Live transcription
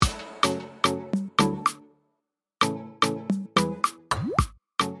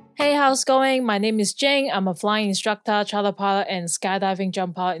Hey, how's it going? My name is Jane. I'm a flying instructor, charter pilot, and skydiving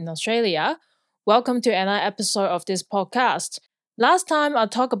jump pilot in Australia. Welcome to another episode of this podcast. Last time I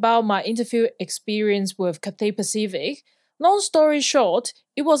talked about my interview experience with Cathay Pacific. Long story short,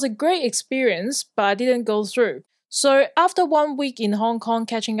 it was a great experience, but I didn't go through. So after 1 week in Hong Kong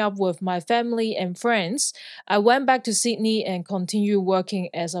catching up with my family and friends, I went back to Sydney and continued working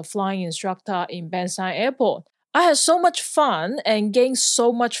as a flying instructor in Bankstown Airport. I had so much fun and gained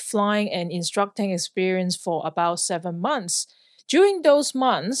so much flying and instructing experience for about 7 months. During those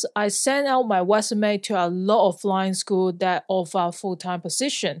months, I sent out my resume to a lot of flying schools that offer full-time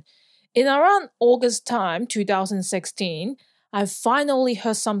position. In around August time, 2016, I finally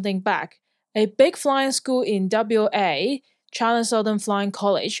heard something back. A big flying school in WA, China Southern Flying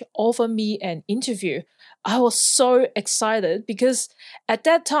College, offered me an interview. I was so excited because at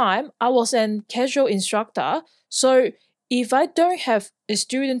that time, I was an casual instructor. So if I don't have a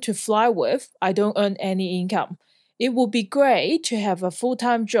student to fly with, I don't earn any income. It would be great to have a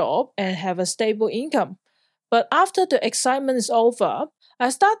full-time job and have a stable income. But after the excitement is over, I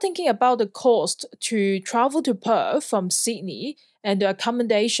start thinking about the cost to travel to Perth from Sydney and the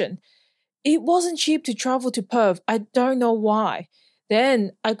accommodation. It wasn't cheap to travel to Perth. I don't know why.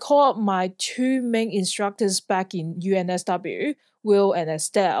 Then I called up my two main instructors back in UNSW, Will and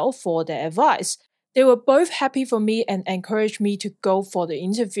Estelle, for their advice. They were both happy for me and encouraged me to go for the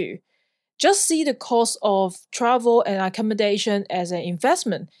interview. Just see the cost of travel and accommodation as an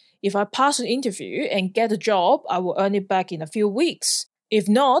investment. If I pass the interview and get a job, I will earn it back in a few weeks. If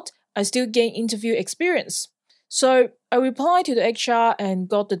not, I still gain interview experience. So I replied to the HR and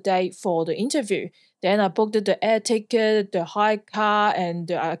got the date for the interview. Then I booked the air ticket, the hire car, and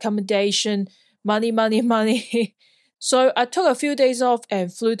the accommodation. Money. So I took a few days off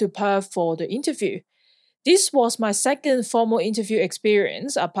and flew to Perth for the interview. This was my second formal interview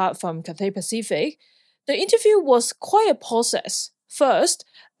experience apart from Cathay Pacific. The interview was quite a process. First,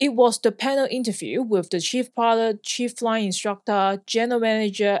 it was the panel interview with the chief pilot, chief flying instructor, general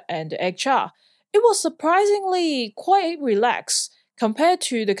manager, and the HR. It was surprisingly quite relaxed. Compared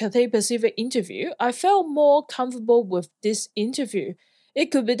to the Cathay Pacific interview, I felt more comfortable with this interview. It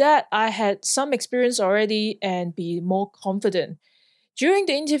could be that I had some experience already and be more confident. During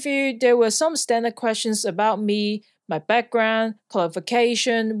the interview, there were some standard questions about me, my background,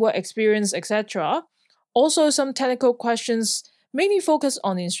 qualification, work experience, etc. Also some technical questions mainly focused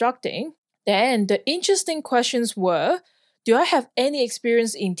on instructing. Then the interesting questions were, do I have any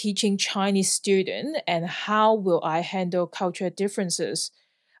experience in teaching Chinese students and how will I handle cultural differences?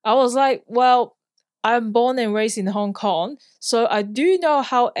 I was like, well, I'm born and raised in Hong Kong, so I do know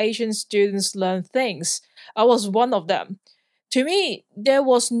how Asian students learn things. I was one of them. To me, there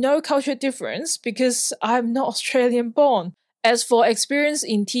was no cultural difference because I'm not Australian born. As for experience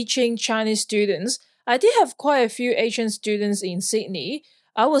in teaching Chinese students, I did have quite a few Asian students in Sydney.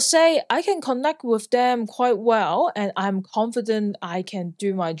 I would say I can connect with them quite well and I'm confident I can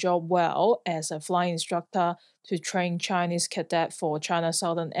do my job well as a flying instructor to train Chinese cadet for China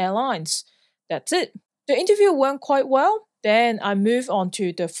Southern Airlines. That's it. The interview went quite well. Then I moved on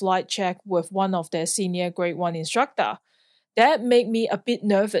to the flight check with one of their senior grade 1 instructor. That made me a bit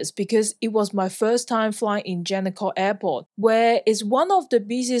nervous because it was my first time flying in Janico Airport, where it's one of the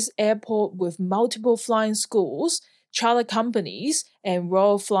busiest airports with multiple flying schools, charter companies, and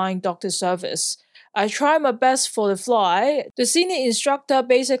Royal Flying Doctor Service. I tried my best for the flight. The senior instructor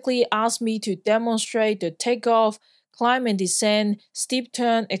basically asked me to demonstrate the takeoff, climb and descent, steep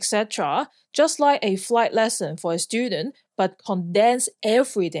turn, etc., just like a flight lesson for a student, but condense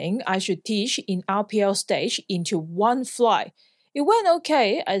everything I should teach in RPL stage into one flight. It went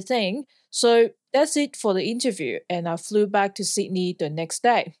okay, I think, so that's it for the interview, and I flew back to Sydney the next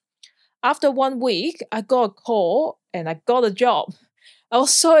day. After 1 week, I got a call and I got a job. I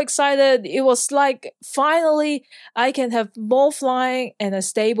was so excited. It was like finally I can have more flying and a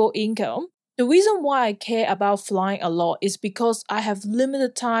stable income. The reason why I care about flying a lot is because I have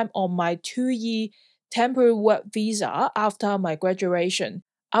limited time on my 2-year temporary work visa after my graduation.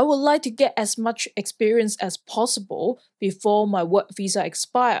 I would like to get as much experience as possible before my work visa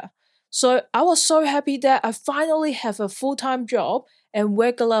expires. So I was so happy that I finally have a full-time job and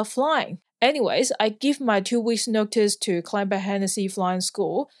regular flying. Anyways, I give my 2 weeks notice to climb back Hennessy Flying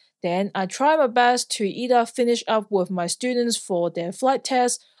School. Then I try my best to either finish up with my students for their flight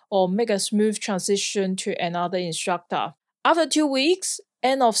test or make a smooth transition to another instructor. After 2 weeks,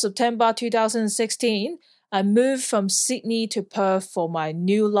 end of September 2016, I moved from Sydney to Perth for my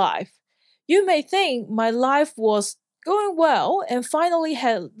new life. You may think my life was going well and finally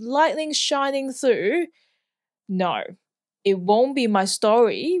had lightning shining through. No, it won't be my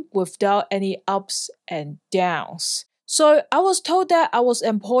story without any ups and downs. So I was told that I was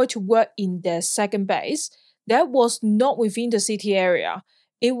employed to work in their second base. That was not within the city area.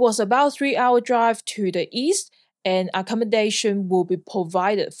 It was about 3-hour drive to the east, and accommodation will be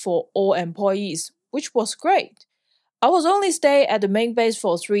provided for all employees, which was great. I was only stay at the main base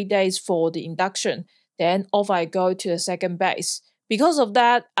for 3 days for the induction, then off I go to the second base. Because of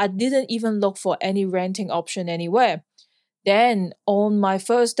that, I didn't even look for any renting option anywhere. Then, on my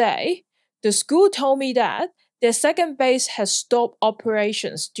first day, the school told me that their second base has stopped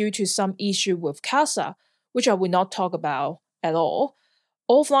operations due to some issue with CASA, which I will not talk about at all.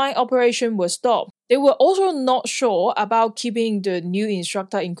 All flying operation was stopped. They were also not sure about keeping the new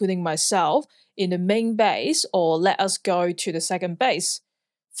instructor, including myself, in the main base or let us go to the second base.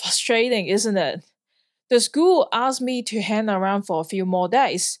 Frustrating, isn't it? The school asked me to hang around for a few more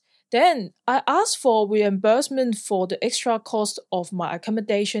days. Then I asked for reimbursement for the extra cost of my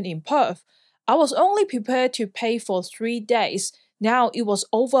accommodation in Perth. I was only prepared to pay for 3 days. Now it was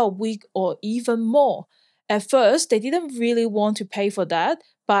over a week or even more. At first, they didn't really want to pay for that,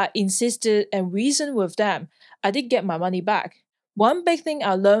 but I insisted and reasoned with them. I did get my money back. One big thing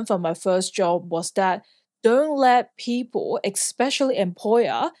I learned from my first job was that don't let people, especially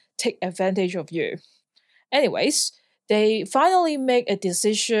employer, take advantage of you. Anyways, they finally make a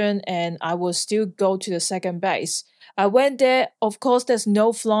decision and I will still go to the second base. I went there, of course there's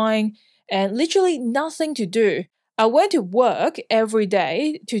no flying and literally nothing to do. I went to work every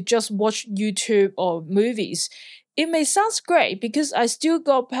day to just watch YouTube or movies. It may sound great because I still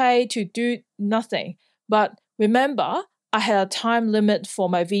got paid to do nothing, but remember, I had a time limit for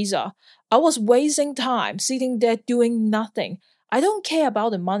my visa. I was wasting time sitting there doing nothing. I don't care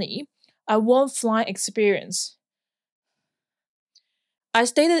about the money. I want flying experience. I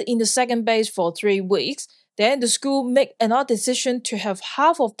stayed in the second base for 3 weeks. Then the school made another decision to have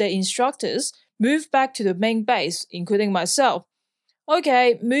half of their instructors move back to the main base, including myself.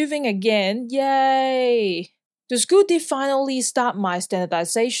 Okay, moving again, yay! The school did finally start my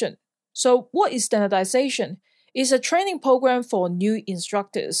standardization. So what is standardization? It's a training program for new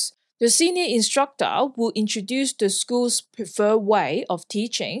instructors. The senior instructor will introduce the school's preferred way of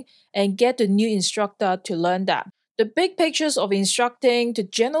teaching and get the new instructor to learn that. The big pictures of instructing, the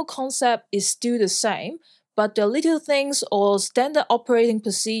general concept is still the same, but the little things or standard operating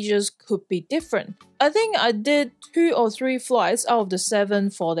procedures could be different. I think I did 2 or 3 flights out of the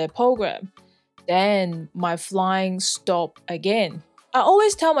 7 for their program. Then my flying stopped again. I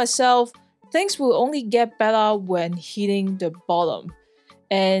always tell myself things will only get better when hitting the bottom.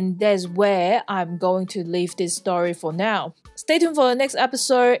 And that's where I'm going to leave this story for now. Stay tuned for the next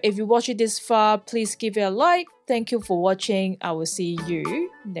episode. If you watch it this far, please give it a like. Thank you for watching. I will see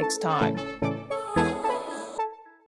you next time.